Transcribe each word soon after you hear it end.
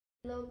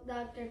Hello,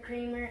 Dr.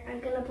 Kramer.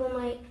 I'm gonna put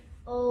my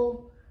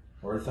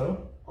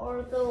Ortho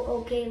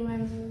OK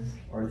lenses.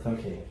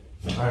 Orthokeratology.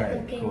 Alright,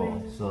 Okay, cool.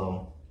 lenses.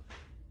 So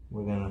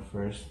we're gonna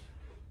first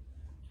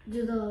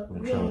Do the we'll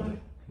green try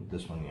one. with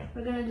this one, yeah.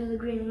 We're gonna do the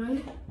green one.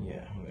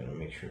 Yeah, we're gonna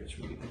make sure it's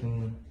really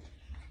clean.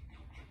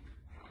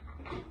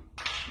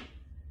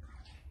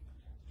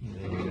 And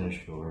then we're gonna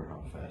show her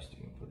how fast you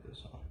can put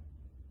this on.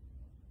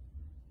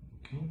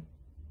 Okay.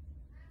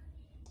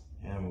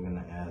 And we're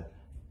gonna add,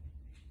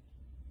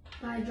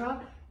 Eye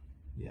drop.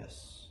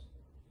 yes,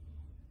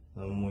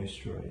 the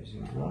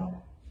moisturizing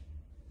drop.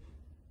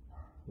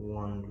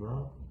 One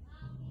drop.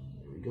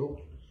 There we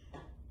go.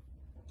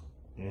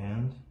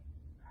 And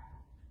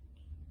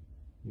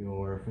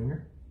your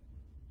finger.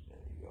 There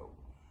you go.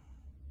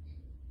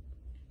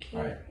 Okay,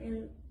 Alright.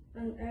 And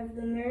I have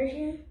the mirror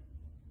here.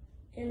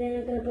 And then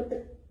I'm gonna put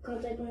the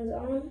contact lens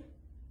on.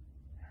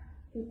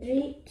 In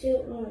 3, 2,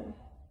 1.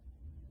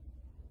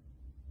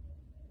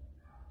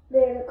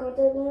 There, the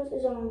contact lens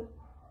is on.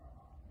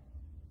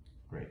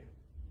 Great.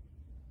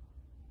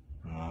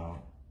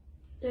 Now,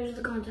 There's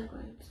the contact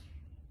lens.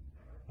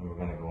 and we're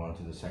gonna go on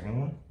to the second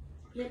one.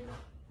 Yep.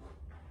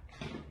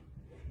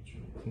 It's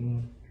really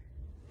clean.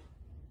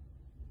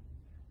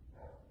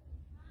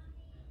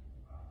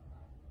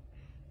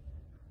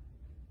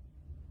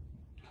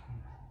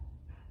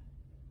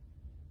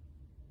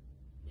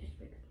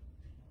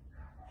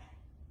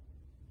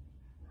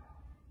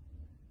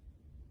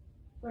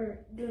 We're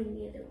doing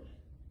the other one.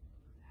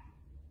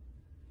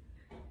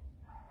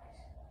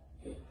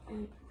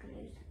 I'm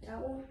gonna use that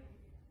one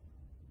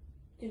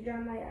to dry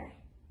my eye.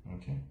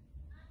 Okay.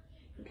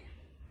 Okay.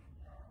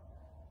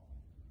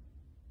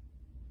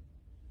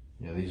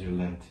 Yeah, these are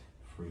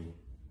lint-free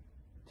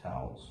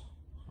towels.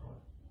 So,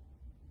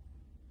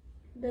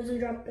 Doesn't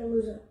drop the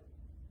loser.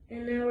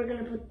 And now we're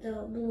gonna put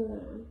the blue one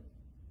on.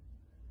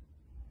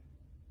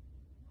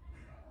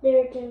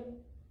 There, Tim.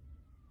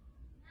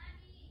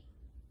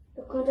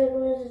 The contact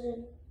lens is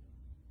in.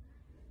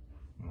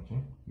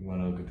 okay. You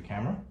want to look at the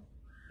camera?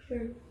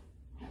 Sure.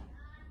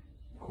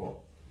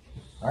 Cool.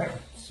 All right.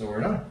 So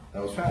we're done.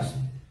 That was fast.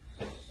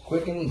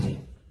 Quick and easy.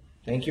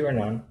 Thank you,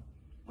 Hernan.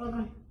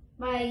 Welcome.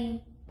 Bye.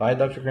 Bye,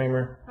 Dr.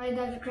 Kramer. Bye,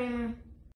 Dr. Kramer.